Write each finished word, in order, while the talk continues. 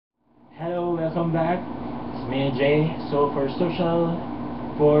welcome back. It's me, Jay. So for social,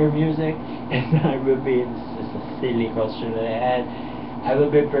 for music, and I will be, this is a silly question that I had. I will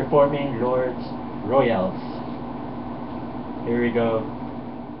be performing Lorde's Royals. Here we go.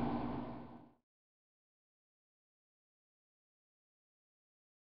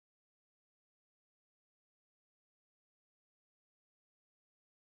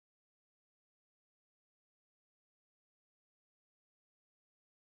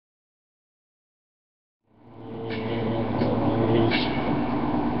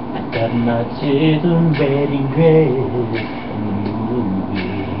 Got my children wearing grace in the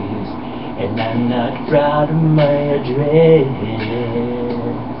movies, and I'm not proud of my address.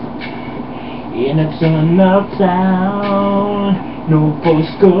 In a ton of town, no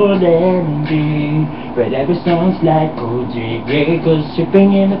postcode envy, but every song's like OJ Grey, cause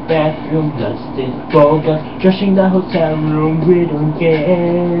shipping in the bathroom, bloodstains, bogus, trashing the hotel room, we don't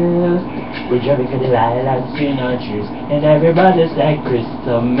care. We're driving Cadillacs in our shoes, and everybody's like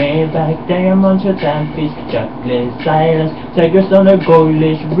crystal Maybach, diamonds with timepiece, chocolate silence, tigers on a gold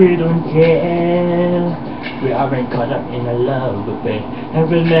leash, we don't care. We aren't caught up in a love affair, and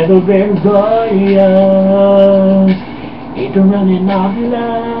we'll never be royals. Ain't running off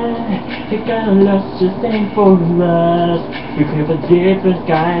line, the kind of lust just ain't for us. We crave a different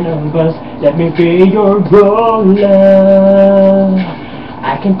kind of buzz, let me be your roller.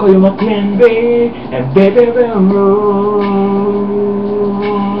 I can call you my queen bee, and baby we'll rule.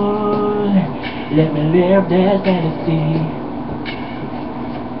 Let me live that fantasy.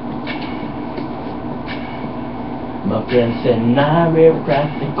 My friends and I, we're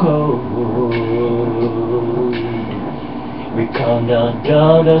practical. We count down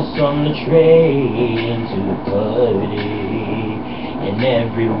dollars on the train to the party, and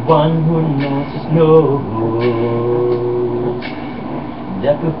everyone who knows us knows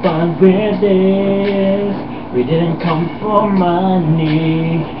that we're fine with this. We didn't come for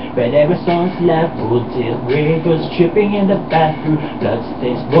money, but every song's like hotel breakers, tripping in the bathroom,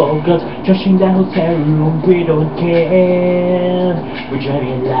 bloodstains, bogus, trashing the hotel room, we don't care. We're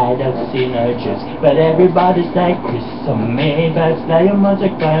driving light ups in our dress, but everybody's like crystal Maybachs, diamonds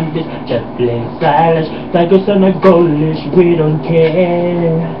like timepiece, jet plain silence, tigers on a gold leash, we don't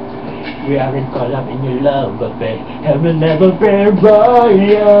care. We aren't caught up in your love affair, and we'll never be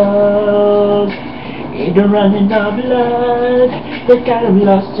royals. Ain't running our blood, the kind of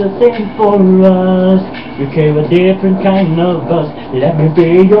lust just ain't for us. We crave a different kind of buzz, let me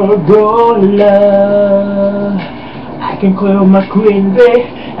be your roller. I can call my queen bee,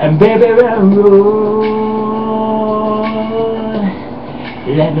 and baby we'll rule.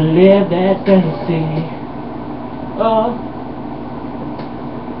 Let me live that fantasy. Oh,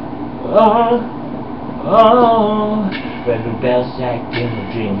 oh, oh, when the bells act in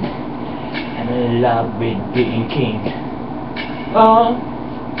a dream, and in love with being king. Oh,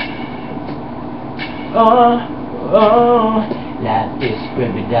 oh, oh, life is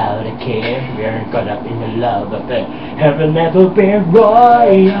great without a care. We aren't caught up in a love affair, and we'll never be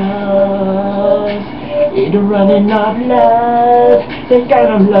royals. Either running of love, the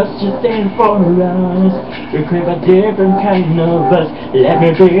kind of lust just ain't for us. We crave a different kind of us, let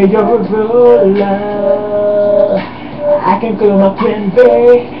me be your ruler. I can call my queen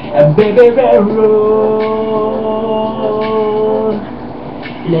bee, and baby we'll rule.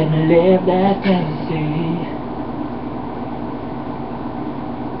 Let me live that fantasy.